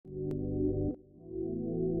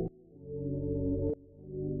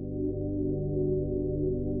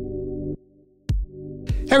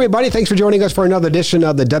Hey everybody, thanks for joining us for another edition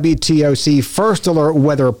of the WTOC First Alert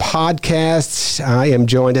Weather Podcast. I am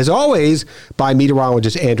joined, as always, by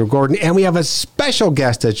meteorologist Andrew Gorton, and we have a special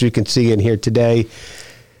guest, as you can see in here today.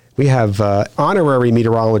 We have honorary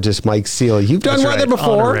meteorologist Mike Cihla. You've done weather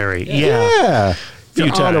before. Honorary, yeah. Few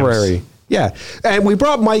times. Honorary. Yeah. And we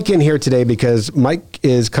brought Mike in here today because Mike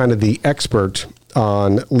is kind of the expert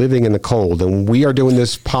on living in the cold, and we are doing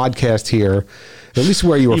this podcast here. At least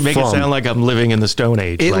where you were from. You make it sound like I'm living in the Stone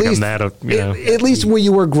Age. At least where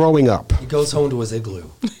you were growing up. He goes home to his igloo.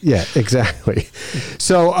 Yeah, exactly.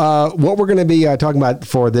 So what we're going to be talking about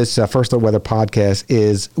for this First Alert Weather Podcast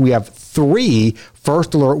is we have 3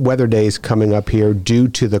 First Alert Weather Days coming up here due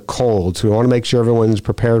to the cold. So we want to make sure everyone's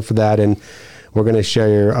prepared for that, and we're going to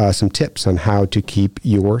share some tips on how to keep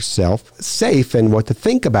yourself safe and what to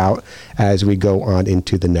think about as we go on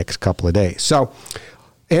into the next couple of days. So,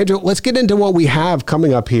 Andrew, let's get into what we have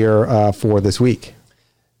coming up here for this week.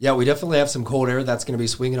 Yeah, we definitely have some cold air that's going to be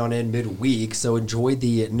swinging on in midweek, so enjoy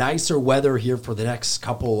the nicer weather here for the next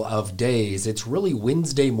couple of days. It's really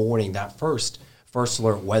Wednesday morning, that first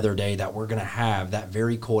alert weather day that we're going to have that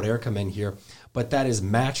very cold air come in here, but that is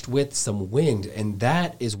matched with some wind, and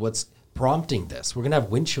that is what's prompting this. We're going to have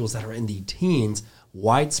wind chills that are in the teens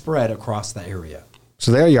widespread across the area.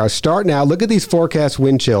 So there you are. Start now. Look at these forecast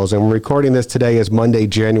wind chills, and we're recording this today as Monday,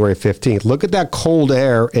 January 15th. Look at that cold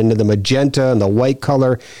air into the magenta and the white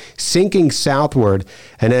color sinking southward.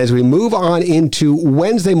 And as we move on into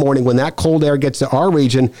Wednesday morning, when that cold air gets to our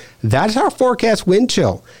region, that's our forecast wind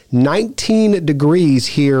chill. 19 degrees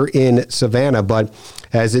here in Savannah, but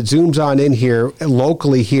as it zooms on in here,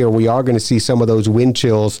 locally here, we are going to see some of those wind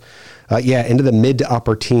chills, into the mid to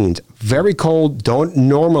upper teens. Very cold. Don't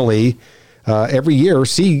normally every year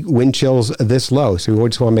see wind chills this low. So we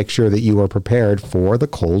just want to make sure that you are prepared for the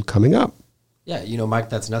cold coming up. Yeah, Mike,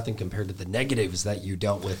 that's nothing compared to the negatives that you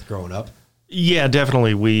dealt with growing up. Yeah,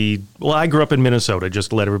 definitely. I grew up in Minnesota, just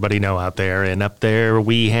to let everybody know out there. And up there,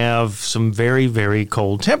 we have some very, very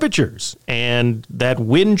cold temperatures. And that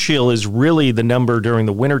wind chill is really the number during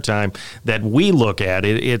the wintertime that we look at.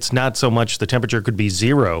 It's not so much the temperature could be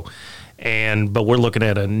 0, but we're looking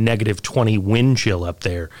at a negative 20 wind chill up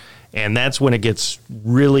there. And that's when it gets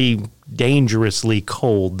really dangerously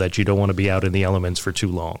cold that you don't want to be out in the elements for too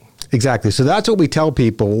long. Exactly. So that's what we tell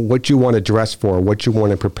people, what you want to dress for, what you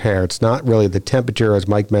want to prepare. It's not really the temperature, as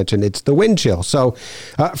Mike mentioned, it's the wind chill. So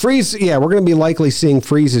freeze, we're going to be likely seeing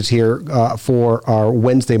freezes here for our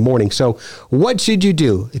Wednesday morning. So what should you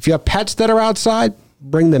do? If you have pets that are outside,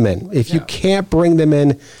 bring them in. If you can't bring them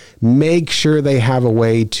in, make sure they have a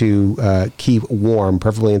way to keep warm,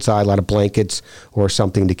 preferably inside, a lot of blankets or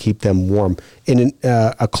something to keep them warm. In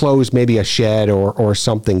a closed, maybe a shed or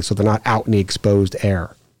something, so they're not out in the exposed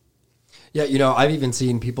air. Yeah, I've even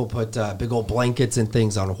seen people put big old blankets and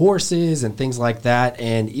things on horses and things like that.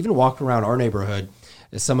 And even walking around our neighborhood,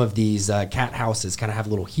 some of these cat houses kind of have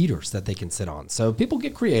little heaters that they can sit on. So people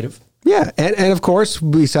get creative. Yeah, and of course,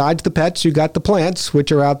 besides the pets, you got the plants,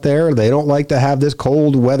 which are out there. They don't like to have this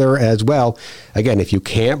cold weather as well. Again, if you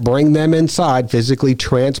can't bring them inside, physically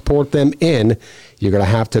transport them in, you're going to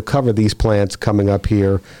have to cover these plants coming up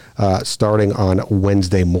here starting on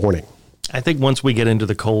Wednesday morning. I think once we get into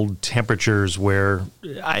the cold temperatures where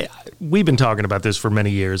we've been talking about this for many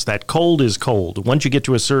years, that cold is cold. Once you get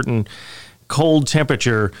to a certain cold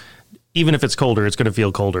temperature, even if it's colder, it's going to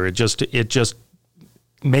feel colder. It just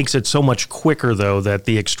makes it so much quicker, though, that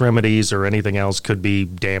the extremities or anything else could be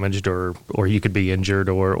damaged or you could be injured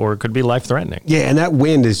or it could be life-threatening. Yeah, and that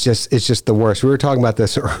wind is just the worst. We were talking about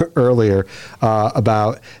this earlier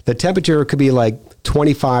about the temperature could be like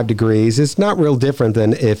 25 degrees. It's not real different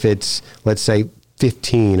than if it's, let's say,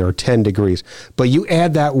 15 or 10 degrees. But you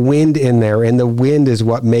add that wind in there, and the wind is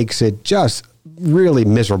what makes it just really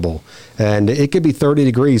miserable. And it could be 30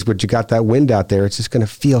 degrees, but you got that wind out there. It's just going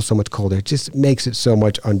to feel so much colder. It just makes it so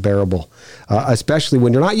much unbearable, especially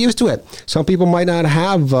when you're not used to it. Some people might not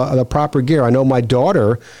have the proper gear. I know my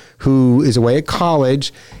daughter, who is away at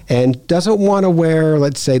college and doesn't want to wear,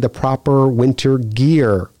 let's say, the proper winter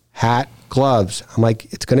gear, hat, gloves. I'm like,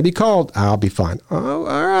 it's going to be cold. I'll be fine. Oh,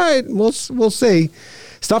 all right. We'll see.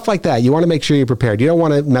 Stuff like that. You want to make sure you're prepared. You don't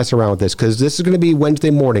want to mess around with this because this is going to be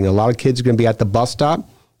Wednesday morning. A lot of kids are going to be at the bus stop,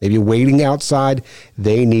 maybe waiting outside.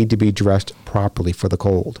 They need to be dressed properly for the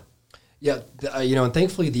cold. Yeah, and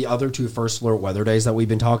thankfully the other 2 first alert weather days that we've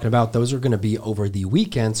been talking about, those are going to be over the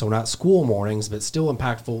weekend, so not school mornings, but still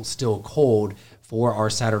impactful, still cold for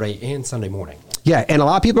our Saturday and Sunday morning. Yeah, and a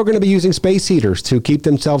lot of people are going to be using space heaters to keep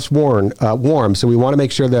themselves warm. So we want to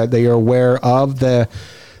make sure that they are aware of the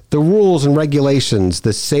the rules and regulations,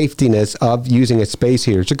 the safetiness of using a space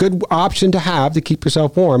heater. It's a good option to have to keep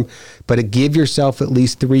yourself warm, but give yourself at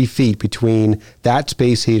least 3 feet between that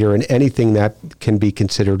space heater and anything that can be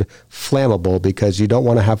considered flammable, because you don't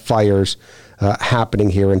want to have fires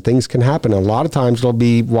happening here, and things can happen. A lot of times it'll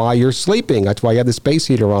be while you're sleeping. That's why you have the space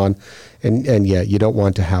heater on, and yeah, you don't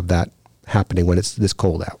want to have that happening when it's this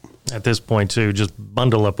cold out. At this point, too, just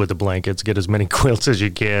bundle up with the blankets, get as many quilts as you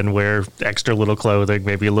can, wear extra little clothing,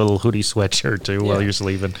 maybe a little hoodie sweatshirt, too, while you're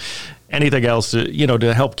sleeping. Anything else,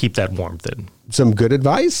 to help keep that warmth in. Some good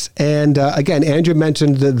advice. And again, Andrew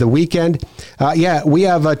mentioned the weekend. We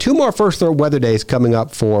have 2 more first alert weather days coming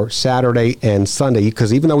up for Saturday and Sunday,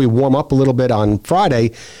 because even though we warm up a little bit on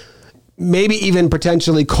Friday, maybe even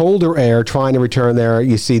potentially colder air trying to return there.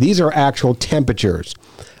 You see, these are actual temperatures.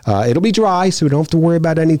 It'll be dry, so we don't have to worry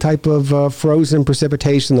about any type of frozen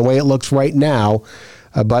precipitation the way it looks right now.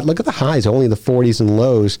 But look at the highs, only the 40s and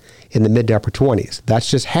lows in the mid to upper 20s. That's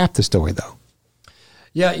just half the story, though.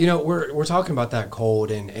 Yeah, we're talking about that cold,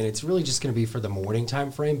 and it's really just going to be for the morning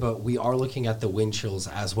time frame, but we are looking at the wind chills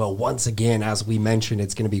as well. Once again, as we mentioned,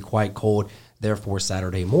 it's going to be quite cold, therefore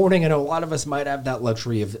Saturday morning. I know a lot of us might have that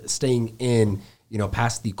luxury of staying in,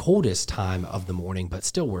 past the coldest time of the morning, but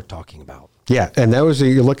still worth talking about. Yeah, and those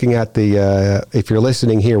you're looking at if you're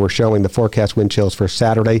listening here, we're showing the forecast wind chills for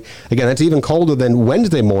Saturday. Again, that's even colder than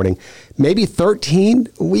Wednesday morning, maybe 13.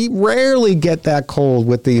 We rarely get that cold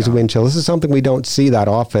with these wind chills. This is something we don't see that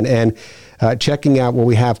often. And checking out what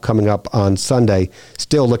we have coming up on Sunday,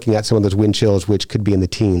 still looking at some of those wind chills, which could be in the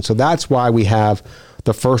teens. So that's why we have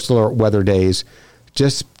the first alert weather days,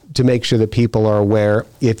 just to make sure that people are aware.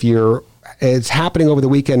 It's happening over the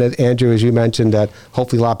weekend, Andrew, as you mentioned, that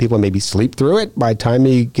hopefully a lot of people maybe sleep through it. By the time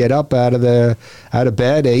you get up out of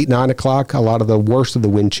bed, 8, 9 o'clock, a lot of the worst of the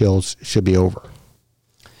wind chills should be over.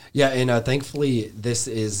 Yeah, and thankfully this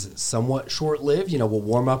is somewhat short-lived. We'll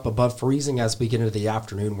warm up above freezing as we get into the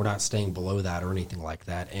afternoon. We're not staying below that or anything like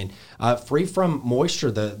that. And free from moisture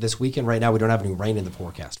this weekend right now. We don't have any rain in the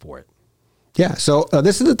forecast for it. Yeah, so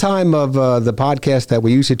this is the time of the podcast that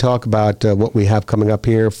we usually talk about what we have coming up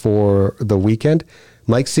here for the weekend.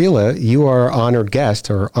 Mike Cihla, you are honored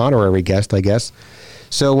guest, or honorary guest, I guess.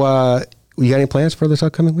 So you got any plans for this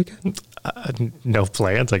upcoming weekend? No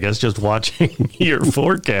plans, I guess, just watching your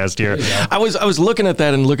forecast here. I was looking at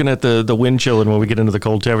that and looking at the wind chill, and when we get into the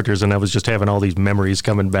cold temperatures, and I was just having all these memories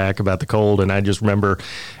coming back about the cold. And I just remember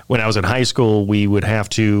when I was in high school, we would have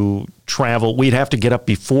to travel. We'd have to get up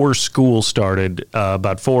before school started,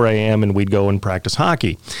 about 4 a.m., and we'd go and practice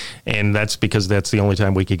hockey. And that's because that's the only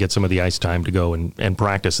time we could get some of the ice time to go and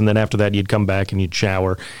practice. And then after that, you'd come back and you'd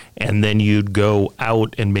shower, and then you'd go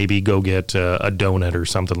out and maybe go get a donut or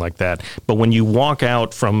something like that. But when you walk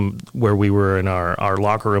out from where we were in our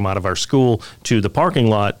locker room out of our school to the parking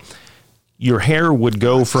lot, your hair would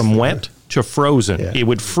go from wet to frozen. Yeah. It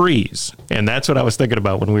would freeze. And that's what I was thinking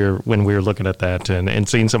about when we were looking at that and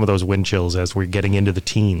seeing some of those wind chills as we're getting into the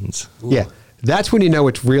teens. Ooh. Yeah. That's when you know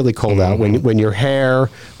it's really cold out, when your hair,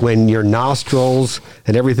 when your nostrils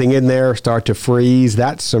and everything in there start to freeze.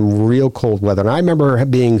 That's some real cold weather. And I remember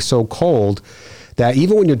being so cold that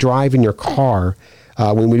even when you're driving your car,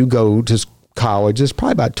 when we would go to college, it's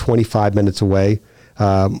probably about 25 minutes away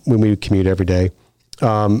when we would commute every day.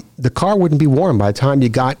 The car wouldn't be warm by the time you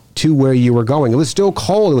got to where you were going. It was still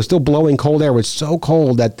cold. It was still blowing cold air. It was so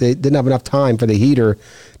cold that they didn't have enough time for the heater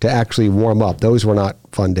to actually warm up. Those were not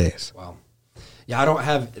fun days. Wow. Yeah, I don't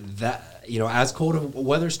have that, as cold of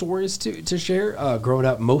weather stories to share. Growing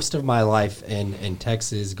up most of my life in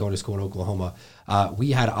Texas, going to school in Oklahoma,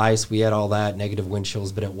 we had ice, we had all that, negative wind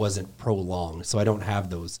chills, but it wasn't prolonged. So I don't have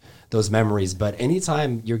those memories. But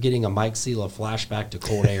anytime you're getting a Mike Cihla flashback to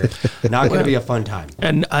cold air, not going to be a fun time.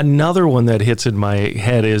 And another one that hits in my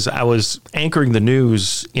head is I was anchoring the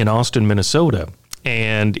news in Austin, Minnesota,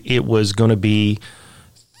 and it was going to be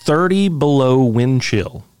 30 below wind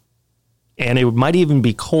chill. And it might even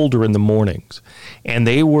be colder in the mornings. And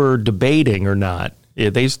they were debating or not.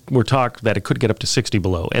 They were talking that it could get up to 60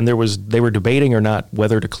 below. And they were debating or not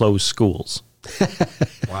whether to close schools.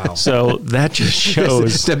 Wow. So that just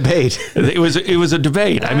shows debate. It was a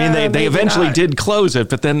debate. I mean, they eventually did close it,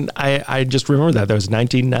 but then I just remember that was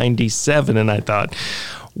 1997, and I thought,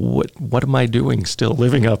 what am I doing still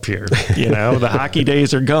living up here? The hockey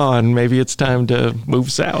days are gone. Maybe it's time to move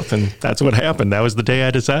south. And that's what happened. That was the day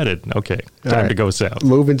I decided, okay, time to go south.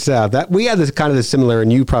 Moving south. We had this kind of the similar,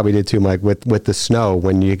 and you probably did too, Mike, with the snow.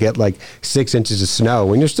 When you get like 6 inches of snow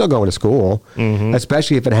when you're still going to school,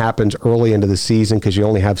 especially if it happens early into the season because you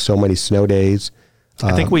only have so many snow days.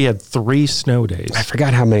 I think we had 3 snow days. I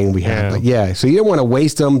forgot how many we had, but yeah. So you don't want to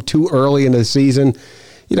waste them too early in the season.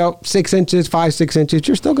 6 inches, 5-6 inches,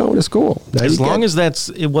 you're still going to school. Now as long as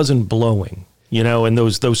it wasn't blowing. And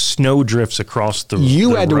those snow drifts across the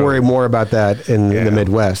You had to road. worry more about that in the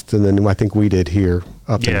Midwest than I think we did here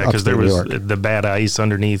up in because there was New York. the bad ice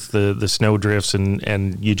underneath the snow drifts,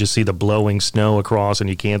 and you just see the blowing snow across, and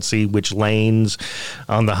you can't see which lanes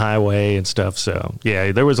on the highway and stuff. So,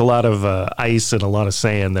 there was a lot of ice and a lot of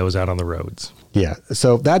sand that was out on the roads. Yeah,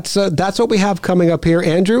 so that's what we have coming up here.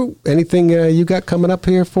 Andrew, anything you got coming up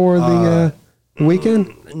here for the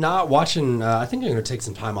weekend? Not watching. I think I'm going to take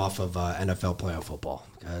some time off of NFL playoff football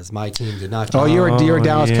because my team did not. Oh, you're a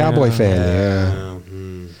Dallas Cowboy fan.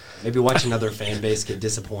 Yeah. Maybe watch another fan base get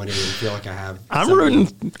disappointed and feel like I have. I'm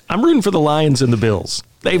rooting for the Lions and the Bills.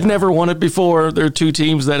 They've never won it before. They're two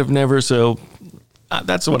teams that have never. So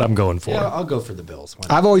that's what I'm going for. Yeah, I'll go for the Bills.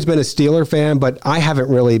 I've always been a Steeler fan, but I haven't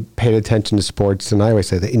really paid attention to sports, and I always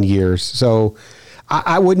say that in years. So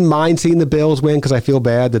I wouldn't mind seeing the Bills win because I feel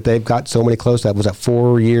bad that they've got so many close. That was at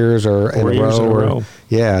 4 years in a row.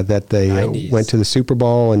 Yeah, that they went to the Super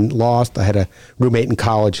Bowl and lost. I had a roommate in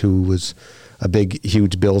college who was a big,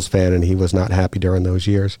 huge Bills fan, and he was not happy during those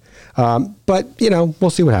years. But, we'll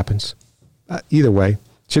see what happens. Either way,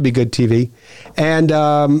 should be good TV. And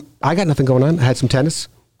I got nothing going on. I had some tennis.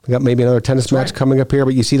 I got maybe another tennis match coming up here,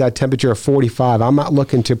 but you see that temperature of 45. I'm not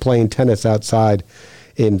looking to playing tennis outside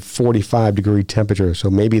in 45-degree temperature,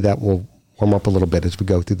 so maybe that will warm up a little bit as we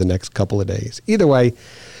go through the next couple of days. Either way,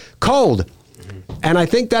 cold. And I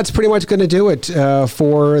think that's pretty much going to do it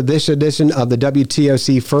for this edition of the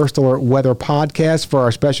WTOC First Alert Weather Podcast. For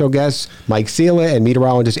our special guests, Mike Cihla and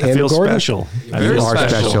meteorologist Andrew Gorton. Special. You are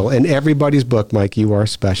special. In everybody's book, Mike, you are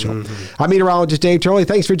special. I'm meteorologist Dave Turley.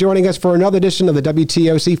 Thanks for joining us for another edition of the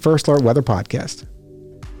WTOC First Alert Weather Podcast.